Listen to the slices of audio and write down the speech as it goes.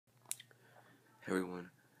Hey everyone,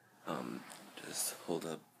 just hold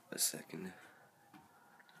up a second.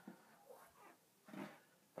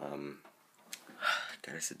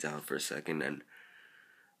 Gotta sit down for a second, and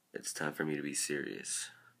it's time for me to be serious.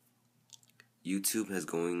 YouTube has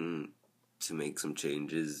going to make some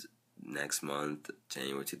changes next month,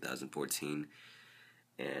 January 2014,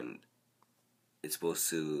 and it's supposed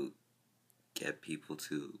to get people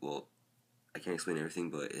to, well, I can't explain everything,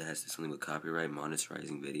 but it has to do something with copyright,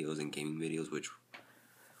 monetizing videos, and gaming videos, which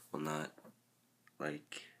will not, I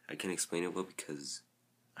can't explain it well because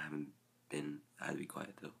I had to be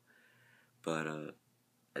quiet though. But,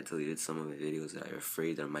 I deleted some of my videos that I'm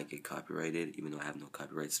afraid that I might get copyrighted, even though I have no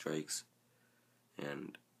copyright strikes.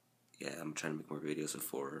 And, yeah, I'm trying to make more videos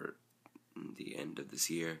before the end of this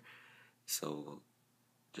year. So,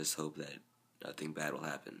 just hope that nothing bad will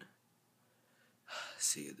happen.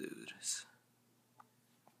 See you, dudes.